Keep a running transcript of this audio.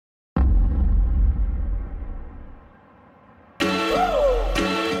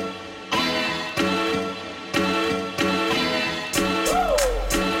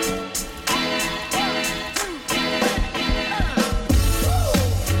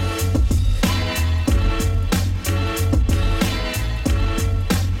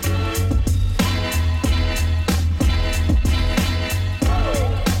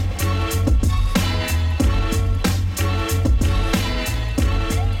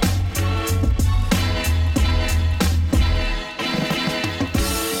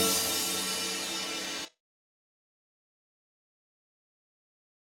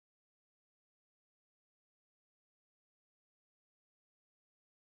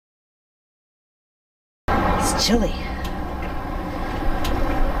It's chilly.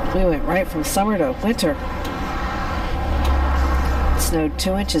 We went right from summer to winter. It snowed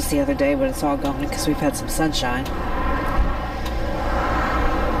 2 inches the other day, but it's all gone because we've had some sunshine.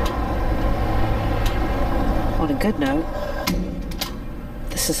 On a good note,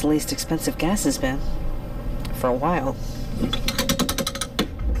 this is the least expensive gas has been for a while.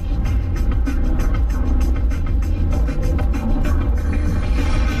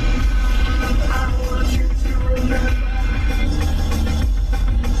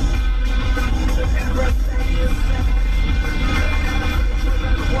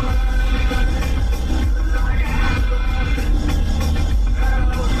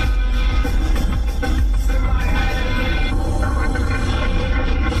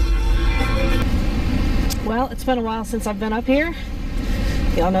 Well, it's been a while since I've been up here.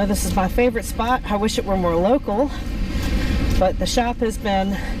 Y'all know this is my favorite spot. I wish it were more local, but the shop has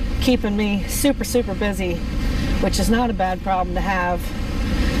been keeping me super busy, which is not a bad problem to have.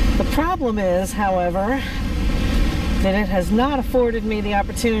 The problem is, however, that it has not afforded me the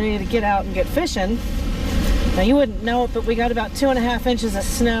opportunity to get out and get fishing. Now you wouldn't know it, but we got about 2.5 inches of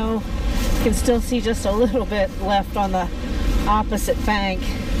snow. You can still see just a little bit left on the opposite bank.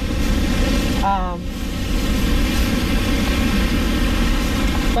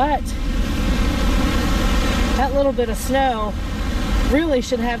 But that little bit of snow really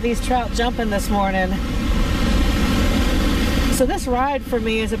should have these trout jumping this morning. So this ride for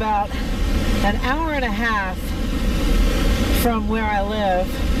me is about an hour and a half from where I live,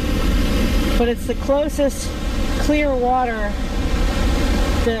 but it's the closest clear water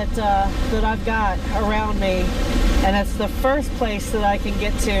that I've got around me, and it's the first place that I can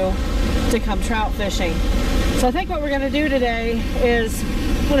get to come trout fishing. So I think what we're going to do today is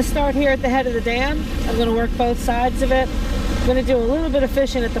I'm going to start here at the head of the dam. I'm going to work both sides of it. I'm going to do a little bit of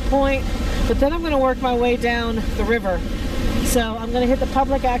fishing at the point, but then I'm going to work my way down the river. So I'm going to hit the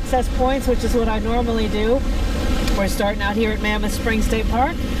public access points, which is what I normally do. We're starting out here at Mammoth Spring State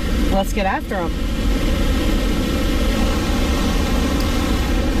Park. Let's get after them.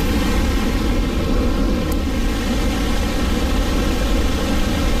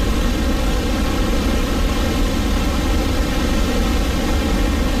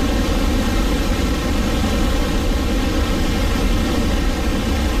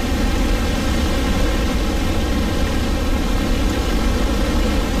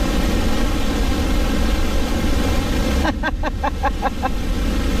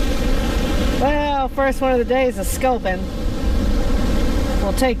 Well, first one of the day is a sculpin.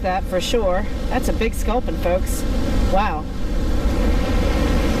 We'll take that for sure. That's a big sculpin, folks. Wow.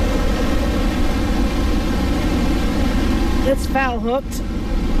 It's foul hooked.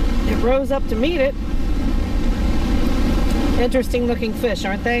 It rose up to meet it. Interesting looking fish,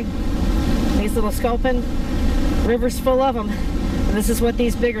 aren't they? These little sculpin. River's full of them. And this is what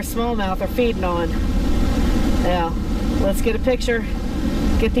these bigger smallmouth are feeding on. Yeah. Let's get a picture,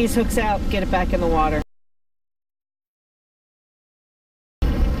 get these hooks out, get it back in the water.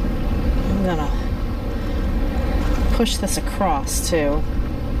 I'm gonna push this across too.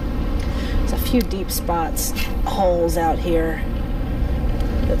 There's a few deep spots, holes out here.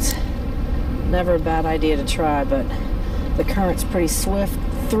 It's never a bad idea to try, but the current's pretty swift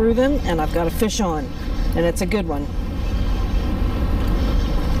through them, and I've got a fish on, and it's a good one.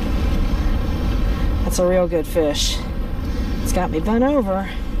 That's a real good fish. It's got me bent over.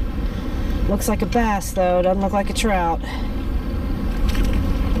 Looks like a bass though, doesn't look like a trout.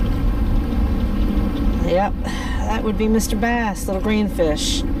 Yep, that would be Mr. Bass, little green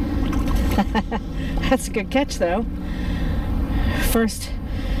fish. That's a good catch though. First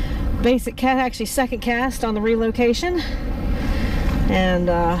basic cat, actually second cast on the relocation. And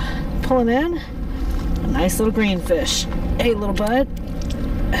pulling in a nice little green fish. Hey little bud.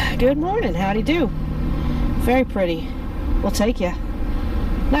 Good morning, howdy do. Very pretty. We'll take you.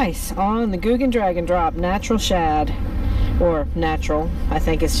 Nice. On the Googan Dragon Drop, natural shad. Or natural. I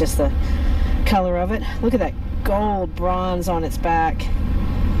think it's just the color of it. Look at that gold bronze on its back.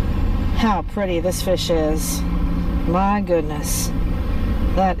 How pretty this fish is. My goodness.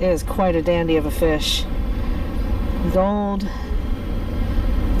 That is quite a dandy of a fish. Gold,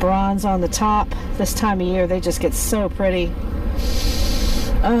 bronze on the top. This time of year they just get so pretty.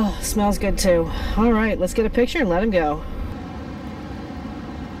 Oh, smells good too. All right, let's get a picture and let him go.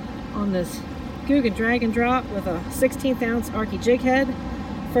 On this Googan Dragon Drop with a 16th ounce Arky jig head.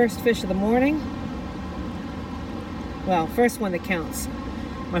 First fish of the morning. Well, first one that counts.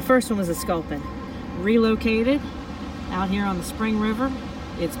 My first one was a sculpin. Relocated out here on the Spring River.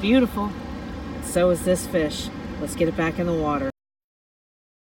 It's beautiful. So is this fish. Let's get it back in the water.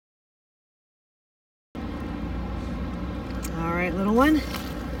 right, little one.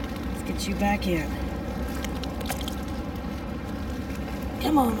 Let's get you back in.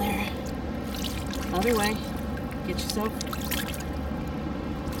 Come on there. Other way. Get yourself.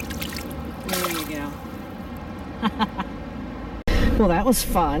 There you go. Well, that was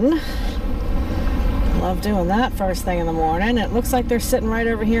fun. Love doing that first thing in the morning. It looks like they're sitting right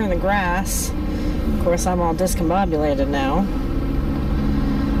over here in the grass. Of course, I'm all discombobulated now.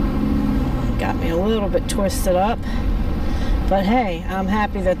 Got me a little bit twisted up. But hey, I'm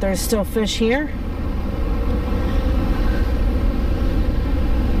happy that there's still fish here.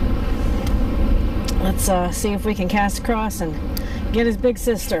 Let's see if we can cast across and get his big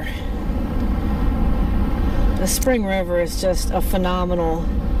sister. The Spring River is just a phenomenal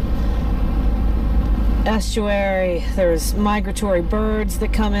estuary. There's migratory birds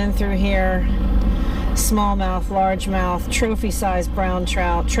that come in through here. Smallmouth, largemouth, trophy-sized brown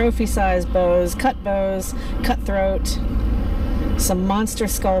trout, trophy-sized bows, cutthroat, some monster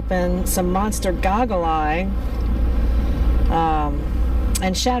sculpin, some monster goggle eye,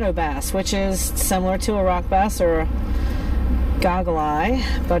 and shadow bass, which is similar to a rock bass or a goggle eye,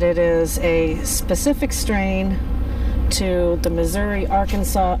 but it is a specific strain to the Missouri,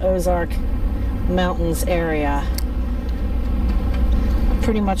 Arkansas, Ozark Mountains area.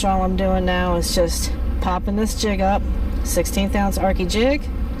 Pretty much all I'm doing now is just popping this jig up, 16th ounce Arky jig.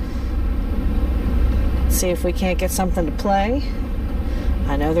 See if we can't get something to play.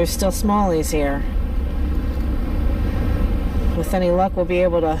 I know there's still smallies here. With any luck, we'll be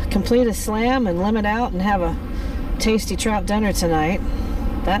able to complete a slam and limit out and have a tasty trout dinner tonight.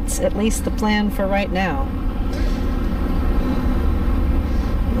 That's at least the plan for right now.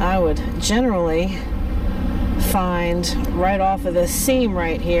 I would generally find right off of this seam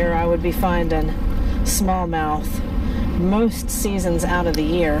right here, I would be finding smallmouth most seasons out of the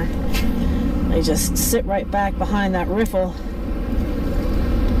year. They just sit right back behind that riffle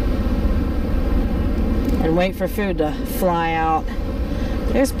and wait for food to fly out.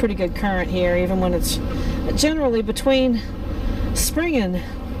 There's pretty good current here, even when it's generally between spring and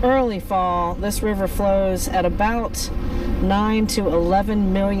early fall. This river flows at about 9 to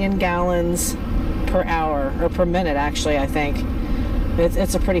 11 million gallons per hour, or per minute actually, I think.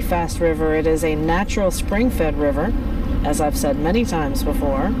 It's a pretty fast river. It is a natural spring-fed river, as I've said many times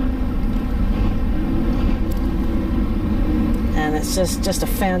before. And it's just a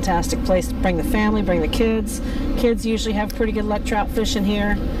fantastic place to bring the family, bring the kids. Kids usually have pretty good luck trout fishing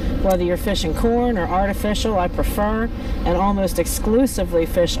here. Whether you're fishing corn or artificial, I prefer and almost exclusively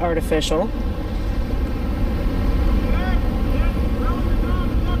fish artificial.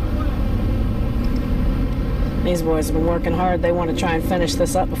 These boys have been working hard. They want to try and finish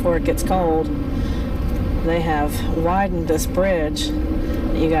this up before it gets cold. They have widened this bridge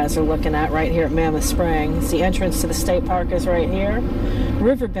that you guys are looking at right here at Mammoth Springs. The entrance to the state park is right here.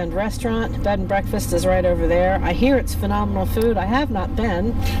 Riverbend Restaurant, bed and breakfast is right over there. I hear it's phenomenal food. I have not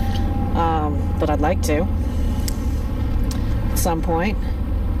been, but I'd like to at some point.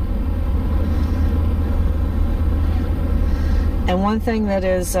 And one thing that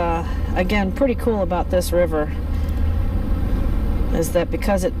is, again, pretty cool about this river is that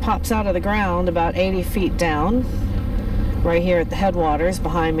because it pops out of the ground about 80 feet down, right here at the headwaters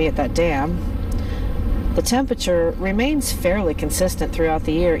behind me at that dam, the temperature remains fairly consistent throughout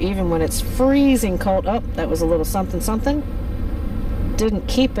the year, even when it's freezing cold. Oh, that was a little something something. Didn't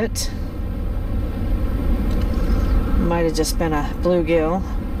keep it. Might have just been a bluegill.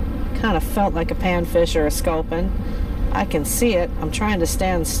 Kind of felt like a panfish or a sculpin. I can see it. I'm trying to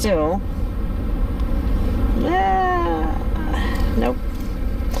stand still. Nope.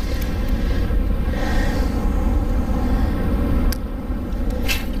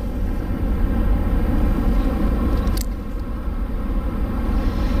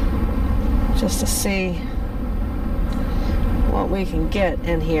 Just to see what we can get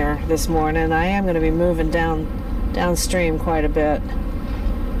in here this morning. I am going to be moving downstream quite a bit.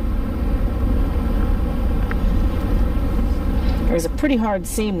 There's a pretty hard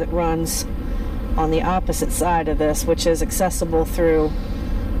seam that runs on the opposite side of this, which is accessible through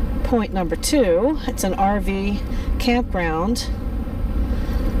point number 2. It's an RV campground.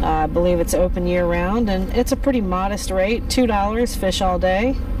 I believe it's open year-round, and it's a pretty modest rate, $2, fish all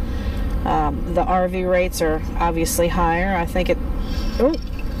day. The RV rates are obviously higher. I think oh,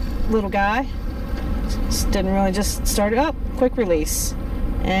 little guy. Just didn't really just start it up. Quick release.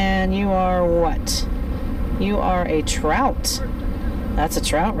 And you are what? You are a trout. That's a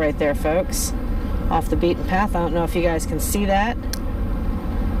trout right there, folks. Off the beaten path. I don't know if you guys can see that.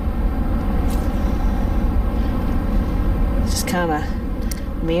 Just kind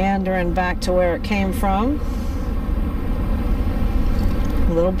of meandering back to where it came from.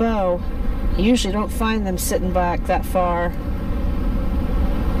 Little bow. You usually don't find them sitting back that far.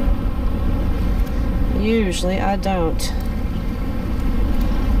 Usually I don't.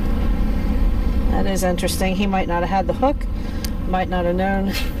 That is interesting. He might not have had the hook, might not have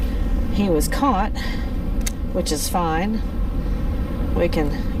known he was caught, which is fine. We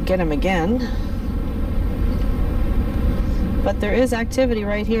can get him again. But there is activity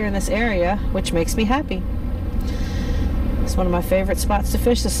right here in this area, which makes me happy. It's one of my favorite spots to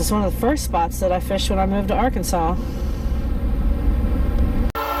fish. This is one of the first spots that I fished when I moved to Arkansas.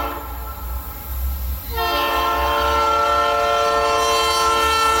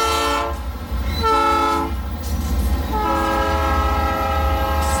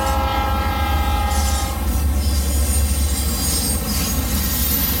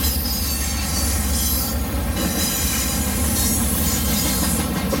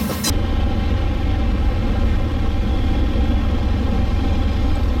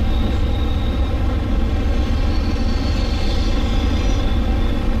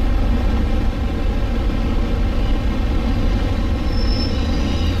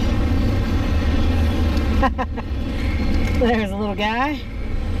 There's a little guy.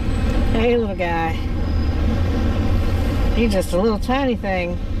 Hey, little guy. He's just a little tiny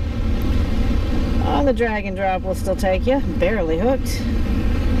thing. On the drag and drop will still take you. Barely hooked.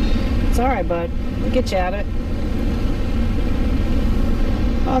 It's alright, bud. We'll get you out of it.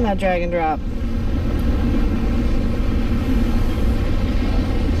 On that drag and drop.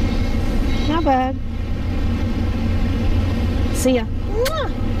 Not bad. See ya.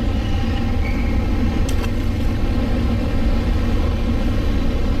 Mwah!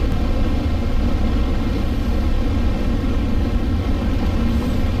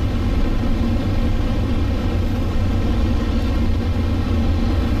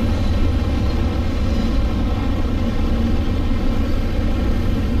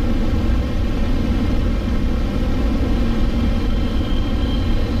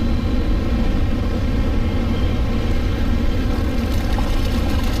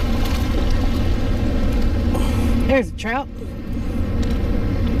 There's a trout.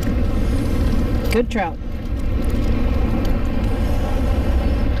 Good trout.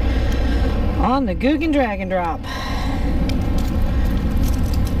 On the Googan drag and drop.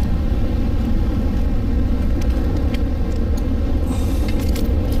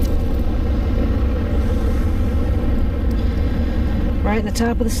 Right in the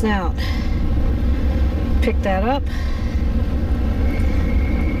top of the snout. Pick that up.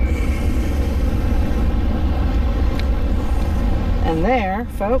 And there,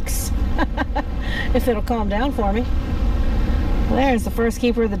 folks, if it'll calm down for me, there's the first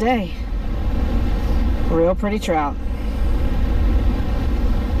keeper of the day. Real pretty trout.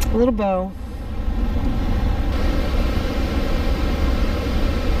 A little bow.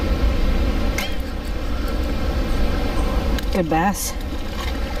 Good bass.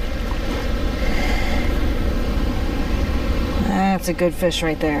 That's a good fish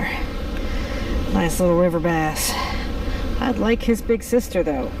right there. Nice little river bass. I'd like his big sister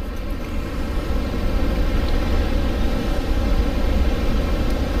though.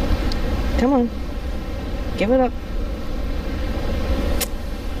 Come on. Give it up.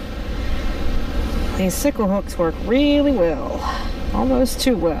 These sickle hooks work really well. Almost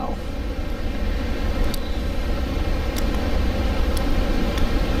too well.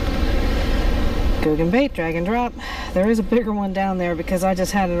 Googan bait, drag and drop. There is a bigger one down there because I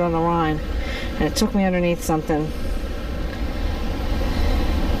just had it on the line and it took me underneath something.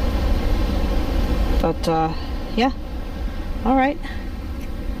 But yeah, all right.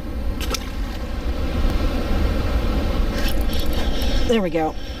 There we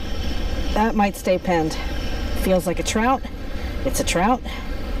go. That might stay penned. Feels like a trout. It's a trout.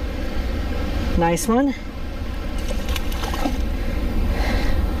 Nice one.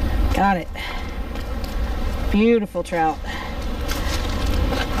 Got it. Beautiful trout.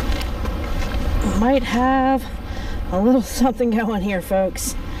 Might have a little something going here,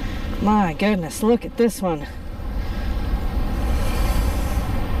 folks. My goodness, look at this one.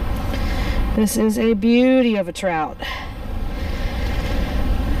 This is a beauty of a trout. Look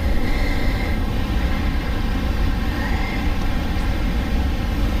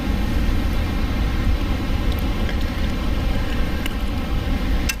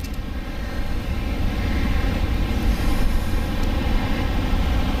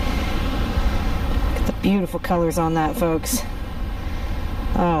at the beautiful colors on that, folks.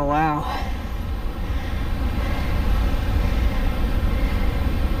 Oh, wow.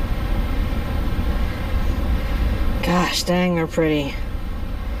 Gosh dang, they're pretty.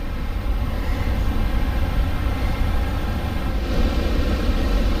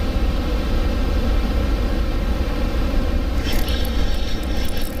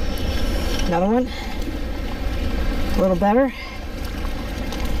 Another one. A little better.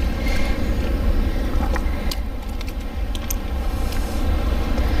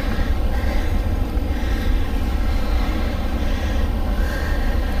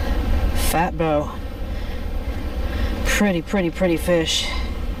 Fat bow. Pretty fish.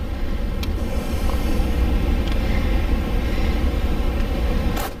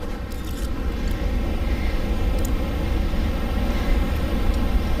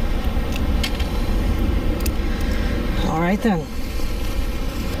 All right then.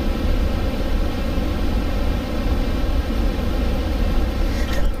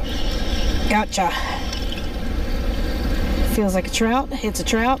 Gotcha. Feels like a trout. It's a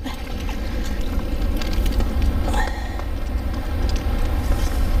trout.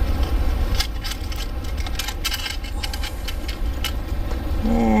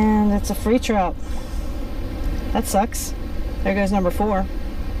 And it's a free trout. That sucks. There goes number 4.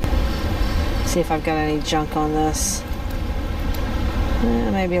 See if I've got any junk on this.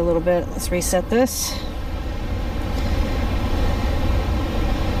 Maybe a little bit. Let's reset this.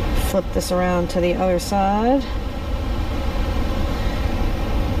 Flip this around to the other side.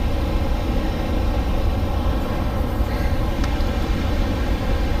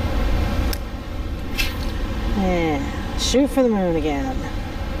 And shoot for the moon again.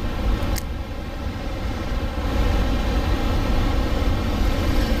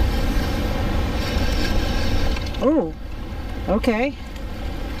 Oh, okay.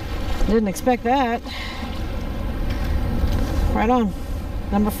 Didn't expect that. Right on.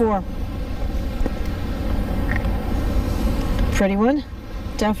 Number 4. Pretty one.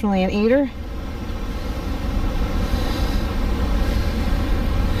 Definitely an eater.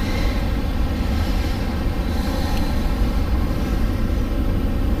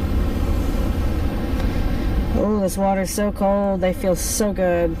 Oh, this water's so cold. They feel so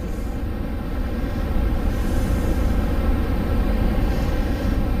good.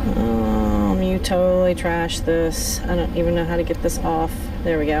 You totally trashed this. I don't even know how to get this off.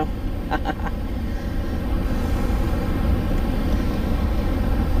 There we go.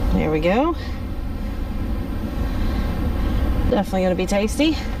 There we go. Definitely gonna be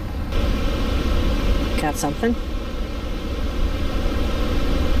tasty. Got something.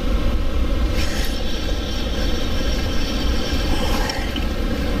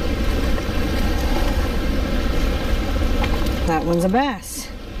 That one's a bass.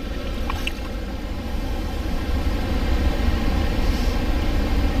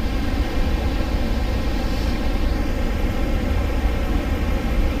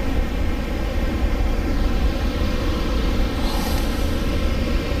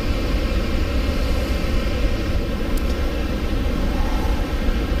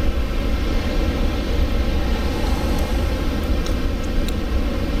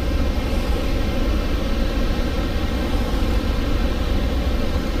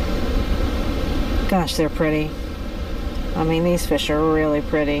 Gosh, they're pretty. I mean, these fish are really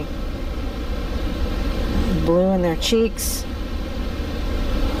pretty. Blue in their cheeks.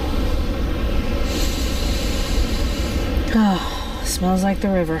 Oh, smells like the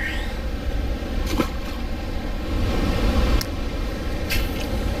river.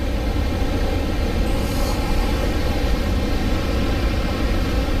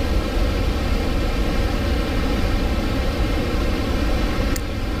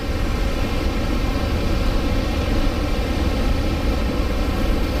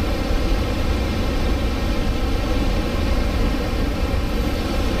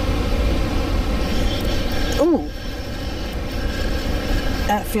 Ooh,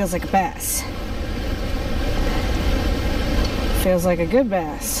 that feels like a bass. Feels like a good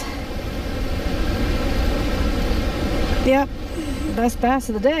bass. Yep, best bass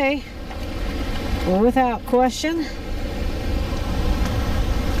of the day, without question.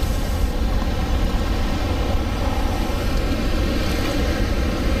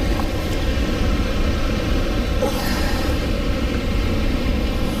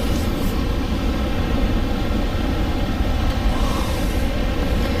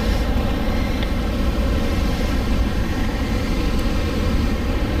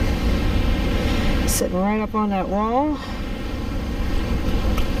 Sitting right up on that wall.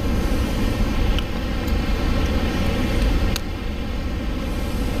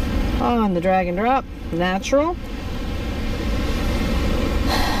 On the drag and drop, natural.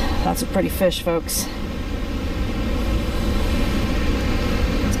 That's a pretty fish, folks.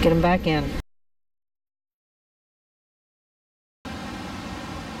 Let's get him back in.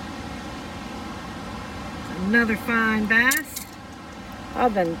 Another fine bass.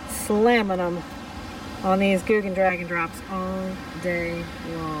 I've been slamming them on these Googan drag and drops all day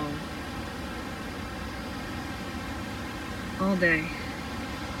long. all day.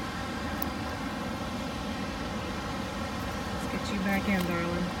 Let's get you back in,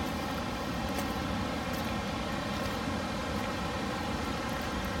 darling.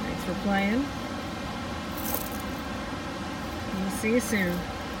 Thanks for playing. We'll see you soon.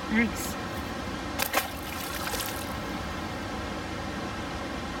 Thanks.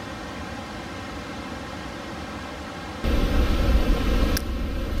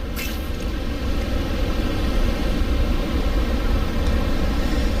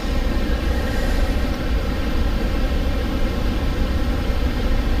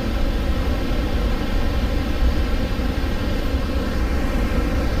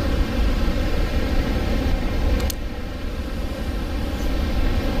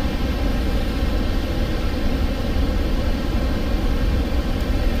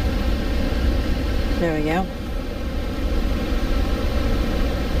 There we go.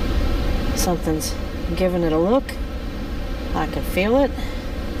 Something's giving it a look. I can feel it.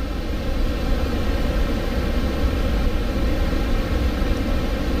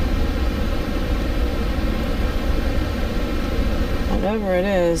 Whatever it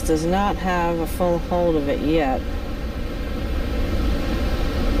is does not have a full hold of it yet.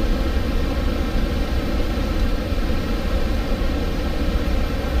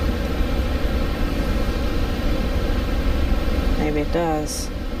 Maybe it does.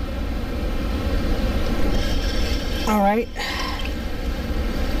 All right.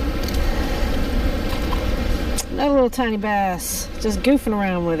 Another little tiny bass, just goofing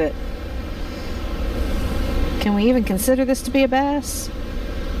around with it. Can we even consider this to be a bass?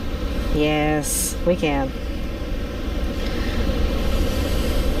 Yes, we can.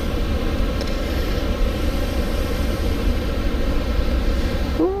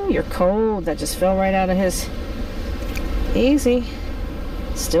 Ooh, you're cold. That just fell right out of his... Easy.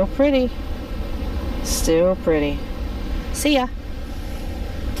 Still pretty. Still pretty. See ya.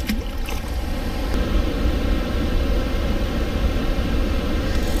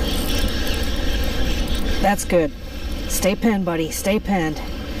 That's good. Stay pinned, buddy. Stay pinned.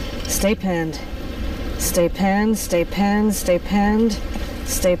 Stay pinned. Stay pinned. Stay pinned. Stay pinned.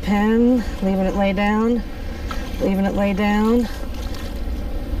 Stay pinned. Leaving it lay down. Leaving it lay down.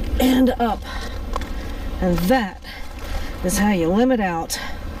 And up. And that is how you limit out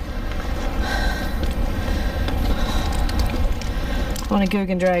on a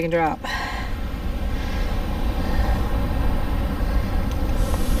Googan drag and drop.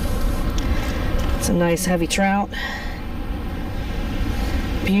 It's a nice heavy trout.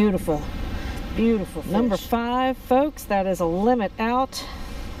 Beautiful, beautiful fish. Number 5, folks, that is a limit out.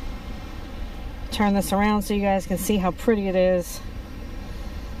 Turn this around so you guys can see how pretty it is.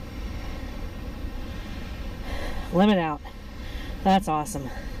 Limit out. That's awesome.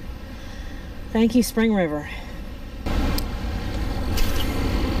 Thank you, Spring River.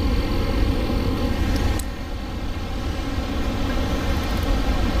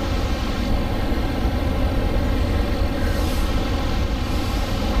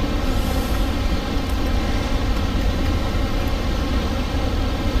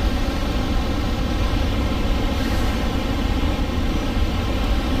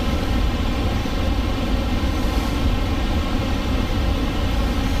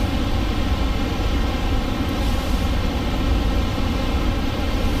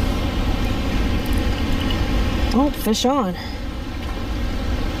 Oh, fish on.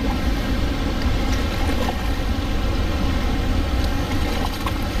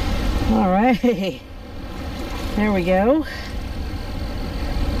 All right. There we go.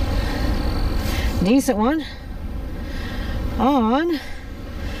 Decent one. On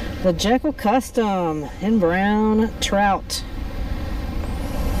the Jekyll Custom in brown trout.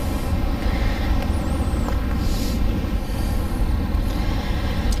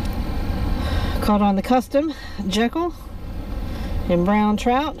 Caught on the Custom Jekyll in brown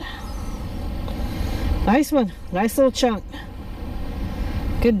trout. Nice one. Nice little chunk.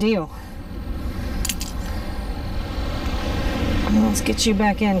 Good deal. Let's get you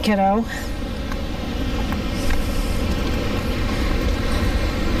back in, kiddo.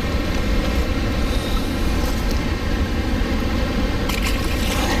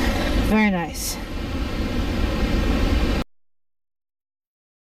 Very nice.